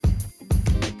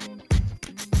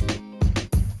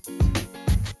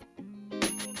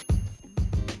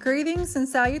Greetings and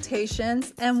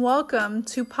salutations, and welcome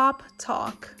to Pop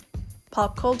Talk.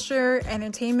 Pop culture,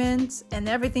 entertainment, and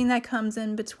everything that comes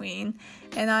in between.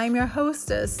 And I'm your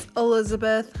hostess,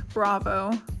 Elizabeth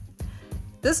Bravo.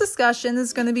 This discussion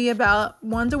is going to be about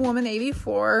Wonder Woman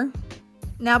 84.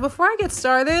 Now, before I get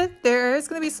started, there is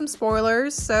going to be some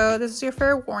spoilers, so this is your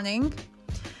fair warning.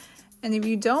 And if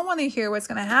you don't want to hear what's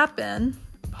going to happen,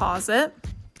 pause it.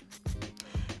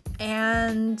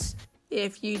 And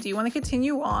if you do want to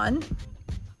continue on,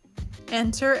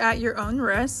 enter at your own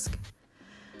risk.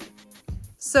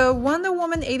 So Wonder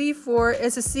Woman 84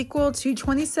 is a sequel to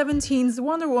 2017's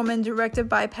Wonder Woman, directed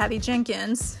by Patty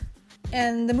Jenkins.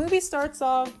 And the movie starts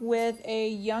off with a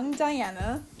young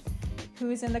Diana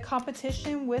who's in the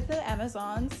competition with the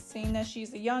Amazons, seeing that she's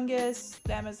the youngest.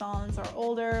 The Amazons are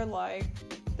older, like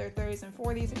their 30s and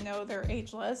 40s, and know they're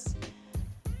ageless.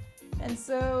 And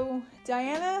so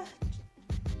Diana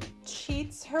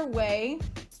cheats her way,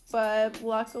 but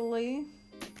luckily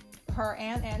her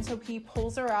aunt Antiope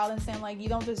pulls her out and saying, like, you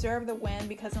don't deserve the win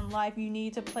because in life you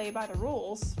need to play by the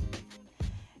rules.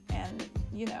 And,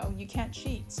 you know, you can't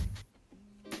cheat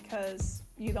because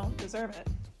you don't deserve it.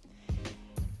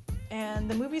 And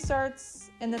the movie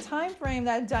starts in the time frame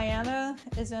that Diana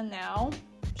is in now.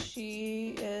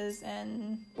 She is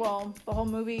in, well, the whole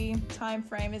movie time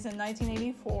frame is in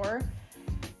 1984.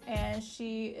 And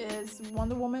she is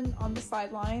Wonder Woman on the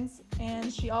sidelines.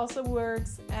 And she also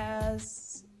works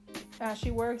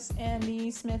she works in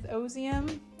the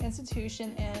Smithsonian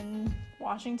Institution in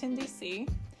Washington, D.C.,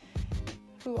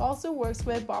 who also works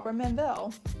with Barbara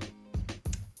Manville.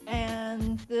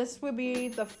 And this would be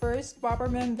the first Barbara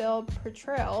Manville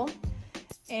portrayal,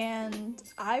 and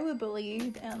I would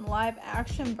believe in live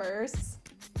action verse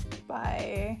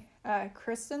by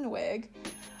Kristen Wiig.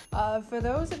 For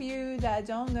those of you that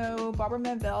don't know Barbara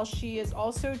Manville, she is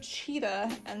also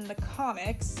Cheetah in the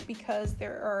comics because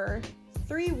there are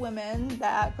 3 women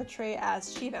that portray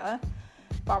as Cheetah: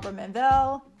 Barbara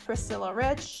Manville, Priscilla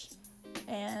Rich,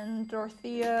 and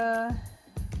Dorothea.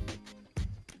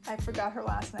 I forgot her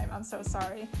last name. I'm so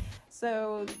sorry.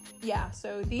 So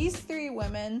these 3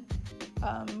 women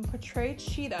portray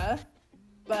Cheetah,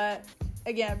 but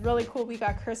again, really cool. We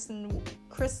got Kristen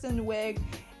Wiig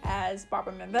as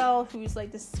Barbara Manville, who's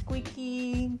like the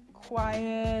squeaky,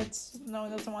 quiet, no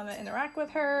one doesn't want to interact with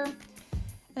her.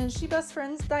 And she best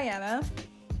friends Diana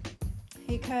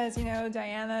because, you know,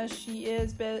 Diana,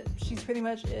 she's pretty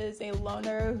much is a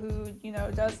loner who, you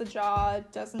know, does the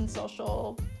job, doesn't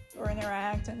social or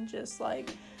interact, and just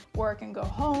like work and go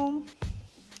home.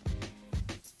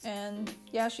 And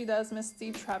yeah, she does miss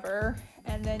Steve Trevor.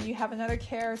 And then you have another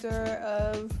character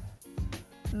of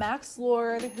Max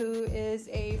Lord, who is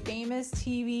a famous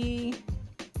TV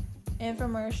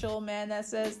infomercial man that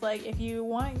says, like, if you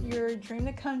want your dream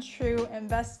to come true,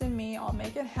 invest in me, I'll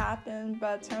make it happen.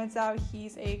 But turns out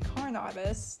he's a con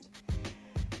artist.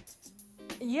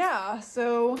 Yeah,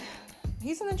 so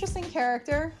he's an interesting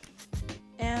character.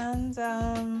 And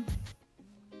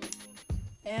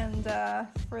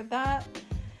for that,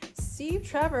 Steve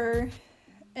Trevor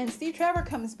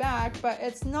comes back, but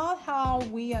it's not how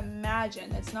we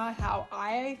imagine. It's not how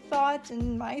I thought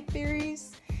in my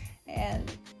theories, and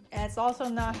it's also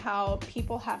not how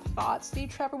people have thought Steve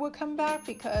Trevor would come back,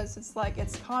 because it's like,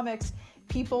 it's comics.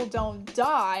 People don't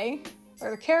die,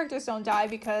 or the characters don't die,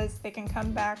 because they can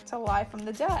come back to life from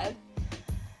the dead.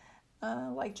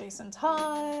 Like Jason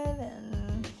Todd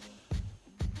and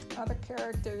other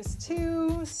characters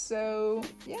too. So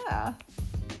yeah.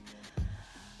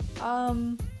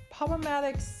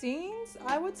 Problematic scenes,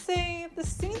 I would say the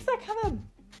scenes that kind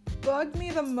of bugged me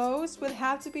the most would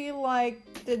have to be like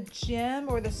the gem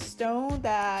or the stone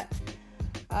that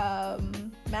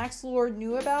Max Lord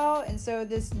knew about. And so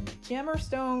this gem or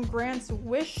stone grants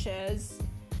wishes,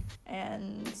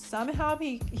 and somehow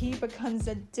he becomes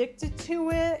addicted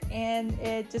to it, and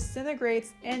it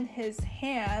disintegrates in his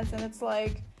hands. And it's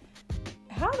like,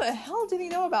 how the hell did he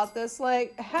know about this?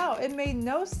 Like, how? It made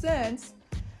no sense.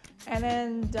 And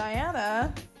then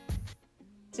Diana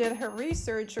did her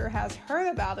research, or has heard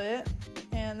about it,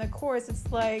 and of course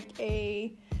it's like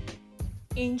a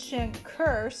ancient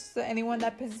curse to anyone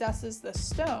that possesses the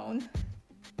stone.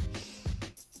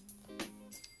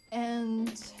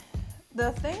 And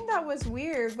the thing that was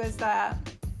weird was that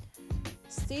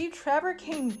Steve Trevor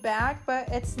came back, but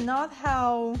it's not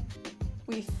how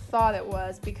we thought it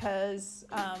was, because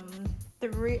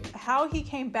how he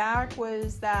came back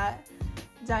was that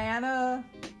Diana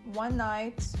one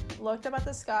night looked up at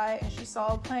the sky and she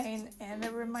saw a plane, and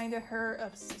it reminded her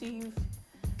of Steve.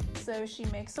 So she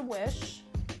makes a wish,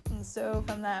 and so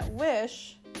from that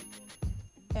wish,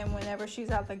 and whenever she's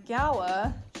at the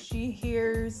gala, she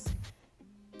hears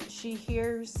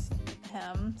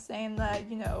him saying that,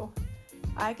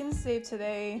 I can save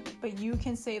today, but you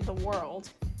can save the world.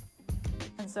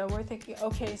 And so we're thinking,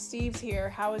 okay, Steve's here.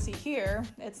 How is he here?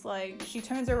 It's like she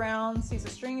turns around, sees a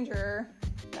stranger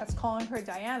that's calling her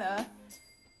Diana.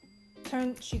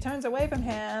 She turns away from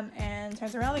him and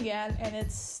turns around again, and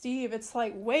it's Steve. It's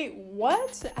like, wait,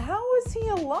 what? How is he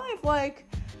alive? Like,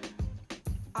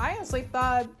 I honestly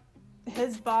thought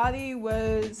his body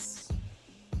was,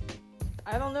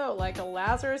 I don't know, like a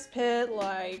Lazarus pit,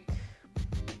 like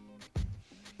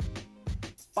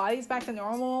body's back to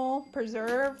normal,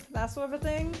 preserved, that sort of a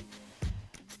thing.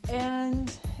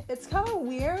 And it's kind of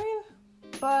weird,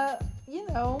 but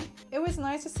it was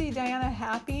nice to see Diana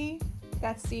happy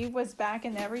that Steve was back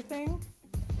and everything.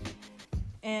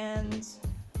 And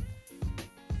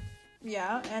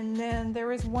yeah, and then there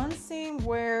was one scene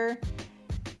where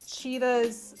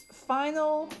Cheetah's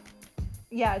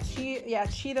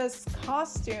Cheetah's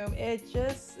costume,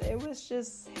 it was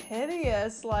just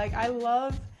hideous. Like,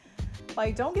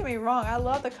 don't get me wrong, I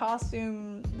love the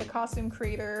costume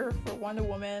creator for Wonder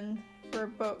Woman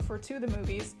for two of the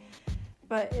movies,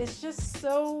 but it's just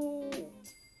so,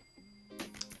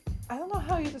 I don't know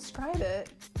how you describe it.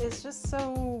 It's just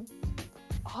so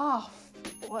off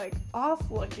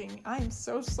looking. I'm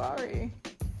so sorry.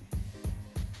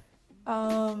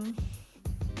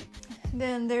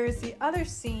 Then there's the other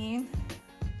scene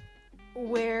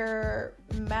where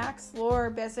Max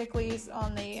Lord basically is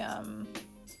on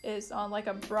like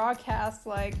a broadcast,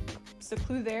 like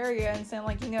secluded area, and saying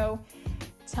like,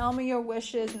 tell me your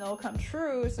wishes and they'll come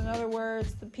true. So in other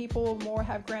words, the people more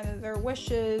have granted their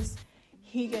wishes.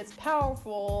 He gets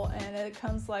powerful, and it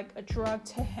becomes like a drug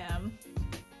to him.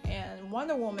 And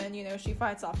Wonder Woman, she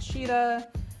fights off Cheetah.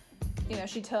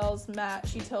 She tells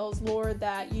Lord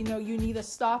that, you need to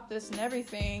stop this and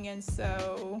everything. And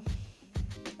so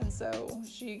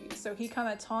he kind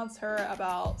of taunts her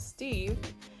about Steve.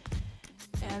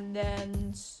 And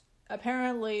then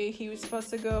apparently he was supposed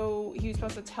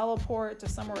to teleport to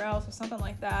somewhere else or something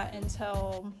like that,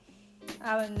 until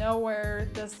out of nowhere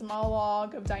this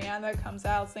monologue of Diana comes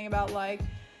out saying about like,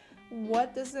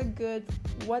 what does it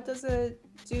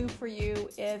do for you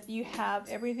if you have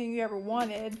everything you ever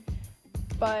wanted,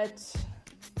 but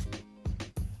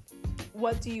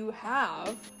what do you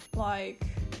have? Like,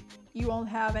 you won't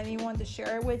have anyone to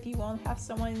share it with, you won't have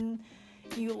someone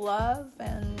you love,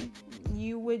 and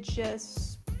you would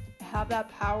just have that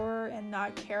power and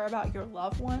not care about your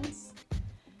loved ones.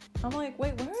 I'm like,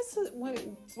 wait,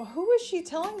 who is she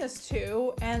telling this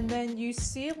to? And then you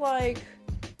see like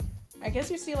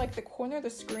the corner of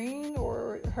the screen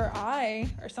or her eye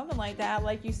or something like that.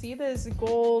 Like, you see this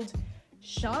gold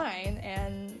shine,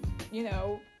 and you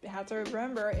have to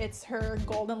remember it's her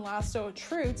golden lasso of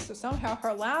truth. So somehow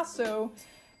her lasso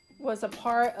was a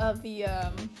part of the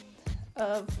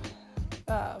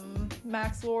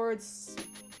Max Lord's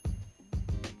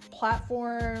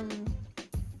platform,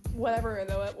 whatever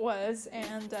though it was,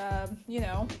 and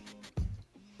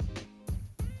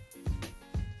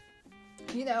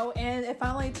and it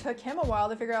finally took him a while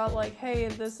to figure out like, hey,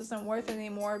 this isn't worth it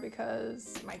anymore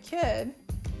because my kid's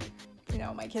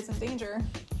in danger.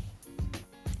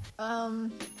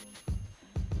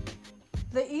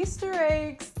 The Easter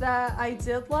eggs that I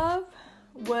did love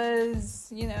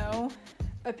was,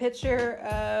 a picture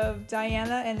of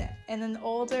Diana and an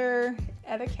older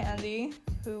Etta Candy,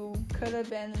 who could have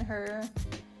been in her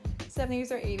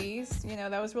 70s or 80s.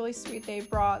 That was really sweet. They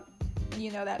brought,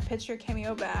 that picture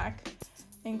cameo back,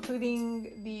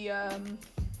 including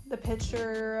the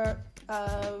picture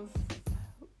of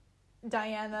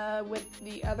Diana with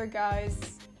the other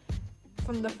guys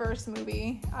from the first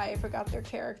movie. I forgot their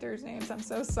characters' names. I'm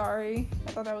so sorry.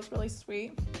 I thought that was really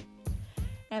sweet.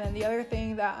 And then the other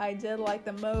thing that I did like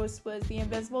the most was the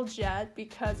invisible jet,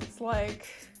 because it's like,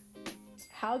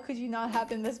 how could you not have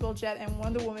the invisible jet and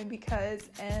Wonder Woman? Because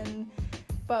in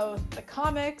both the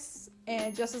comics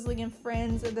and Justice League and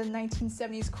Friends of the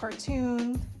 1970s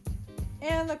cartoon,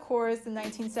 and of course the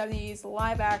 1970s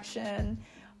live action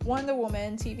Wonder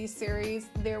Woman TV series,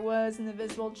 there was an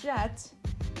invisible jet.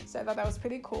 So I thought that was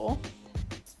pretty cool.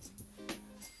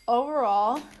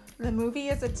 Overall, the movie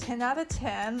is a 10 out of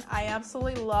 10. I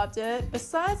absolutely loved it.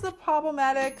 Besides the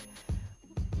problematic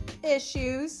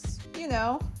issues,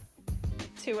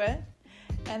 to it.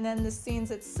 And then the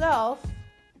scenes itself,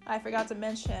 I forgot to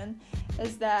mention,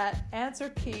 is that Answer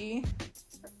P,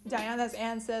 Diana's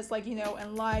aunt says, like,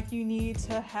 in life you need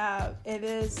to have, it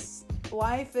is the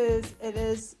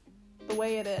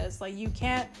way it is. Like, you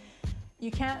can't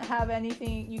have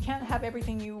anything, you can't have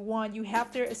everything you want. You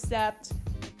have to accept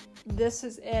this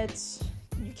is it.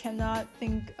 You cannot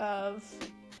think of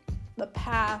the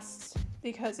past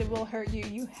because it will hurt you.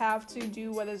 You have to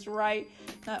do what is right,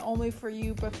 not only for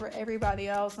you, but for everybody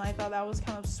else. And I thought that was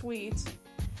kind of sweet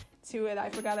to it. I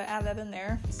forgot to add that in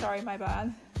there. Sorry, my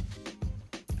bad.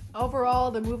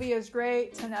 Overall, the movie is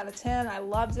great. 10 out of 10. I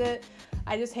loved it.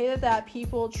 I just hated that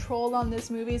people trolled on this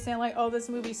movie saying like, oh, this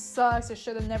movie sucks. It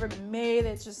should have never been made.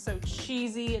 It's just so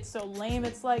cheesy. It's so lame.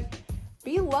 It's like,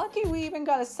 be lucky we even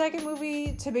got a second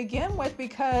movie to begin with,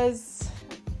 because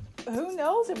who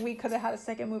knows if we could have had a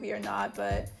second movie or not.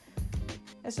 But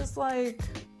it's just like,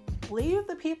 leave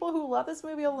the people who love this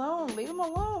movie alone. Leave them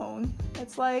alone.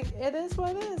 It's like, it is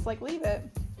what it is. Like, leave it.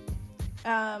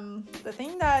 The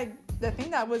thing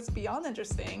that was beyond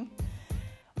interesting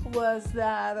was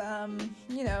that,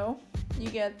 you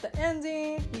get the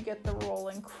ending, you get the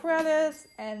rolling credits,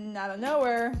 and out of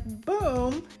nowhere,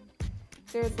 boom,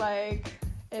 there's like,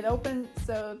 it opens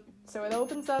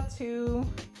up to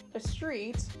a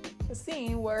street, a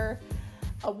scene where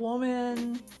a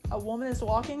woman is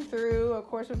walking through, of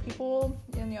course, with people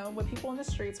in the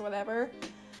streets or whatever.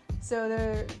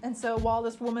 So while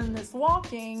this woman is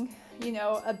walking,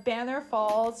 a banner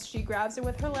falls. She grabs it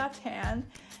with her left hand,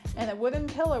 and a wooden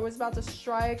pillar was about to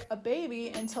strike a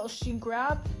baby until she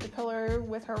grabbed the pillar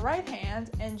with her right hand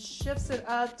and shifts it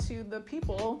up to the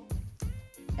people.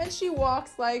 And she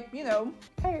walks like, hey,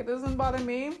 it doesn't bother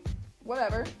me,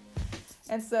 whatever.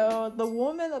 And so the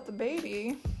woman of the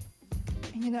baby,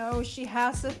 so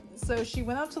she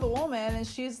went up to the woman and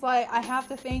she's like, I have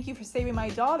to thank you for saving my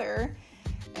daughter.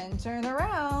 And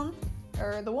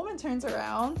the woman turns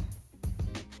around,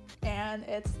 and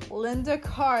it's Lynda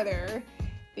Carter,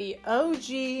 the OG,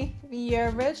 the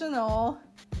original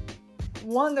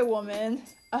Wonder Woman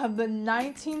of the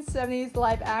 1970s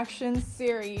live action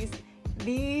series,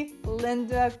 the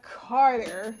Lynda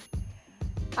Carter.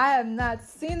 I have not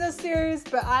seen the series,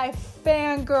 but I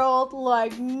fangirled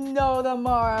like no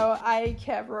tomorrow. I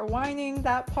kept rewinding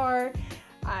that part.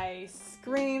 I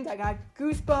screamed. I got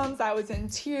goosebumps. I was in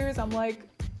tears. I'm like,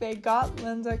 they got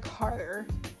Lynda Carter.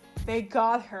 They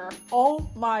got her. Oh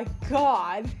my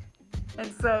God.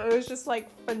 And so it was just like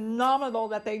phenomenal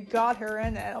that they got her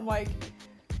in it. I'm like,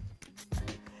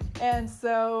 and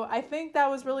so I think that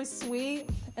was really sweet.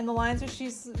 And the lines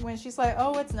when she's like,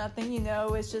 oh, it's nothing,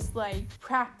 it's just like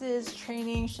practice,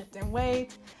 training, shifting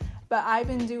weight. But I've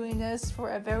been doing this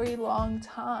for a very long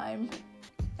time.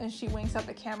 And she winks at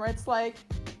the camera. It's like,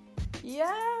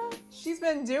 yeah, she's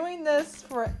been doing this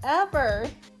forever.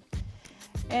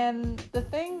 And the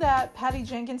thing that Patty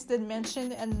Jenkins did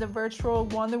mention in the virtual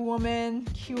Wonder Woman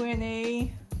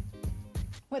Q&A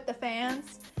with the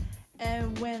fans,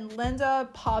 and when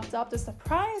Lynda popped up to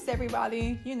surprise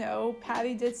everybody,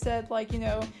 Patty did said, like,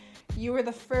 you were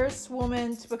the first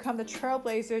woman to become the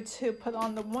trailblazer to put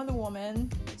on the Wonder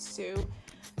Woman suit.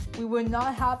 We would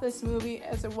not have this movie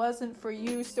as it wasn't for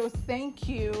you, so thank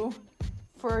you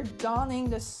for donning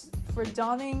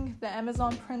the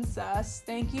Amazon princess.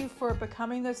 Thank you for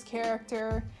becoming this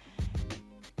character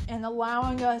and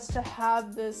allowing us to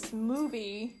have this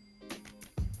movie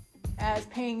as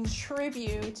paying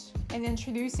tribute and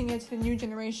introducing it to the new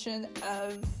generation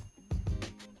of,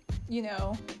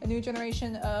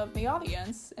 the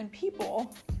audience and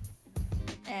people.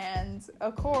 And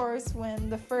of course,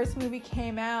 when the first movie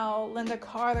came out, Lynda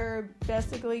Carter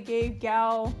basically gave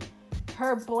Gal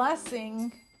her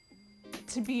blessing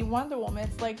to be Wonder Woman.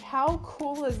 It's like, how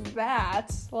cool is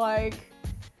that? Like,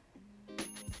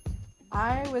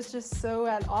 I was just so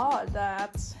at awe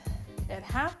that it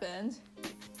happened.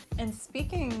 And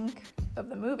speaking of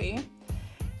the movie,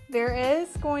 there is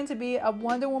going to be a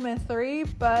Wonder Woman 3,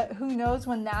 but who knows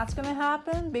when that's going to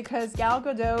happen, because Gal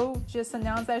Gadot just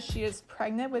announced that she is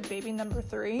pregnant with baby number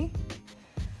 3.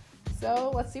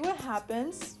 So let's see what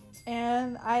happens.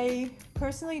 And I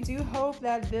personally do hope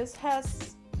that this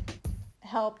has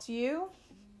helped you.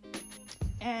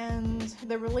 And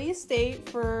the release date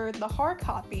for the hard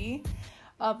copy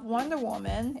of Wonder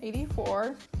Woman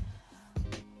 84,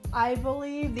 I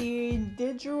believe the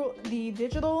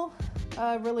digital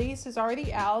release is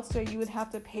already out, so you would have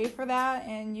to pay for that,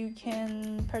 and you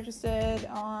can purchase it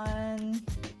on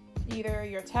either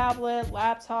your tablet,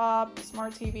 laptop,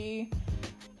 smart TV.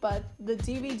 But the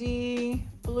DVD,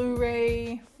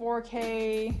 Blu-ray,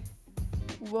 4K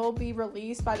will be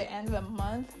released by the end of the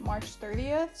month, March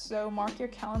 30th. So mark your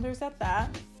calendars at that.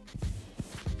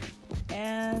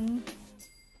 And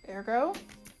ergo,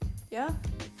 yeah.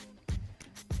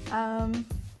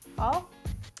 Well,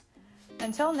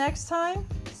 until next time,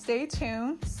 stay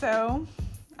tuned. So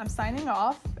I'm signing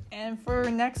off, and for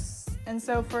next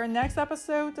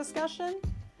episode discussion,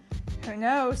 who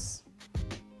knows?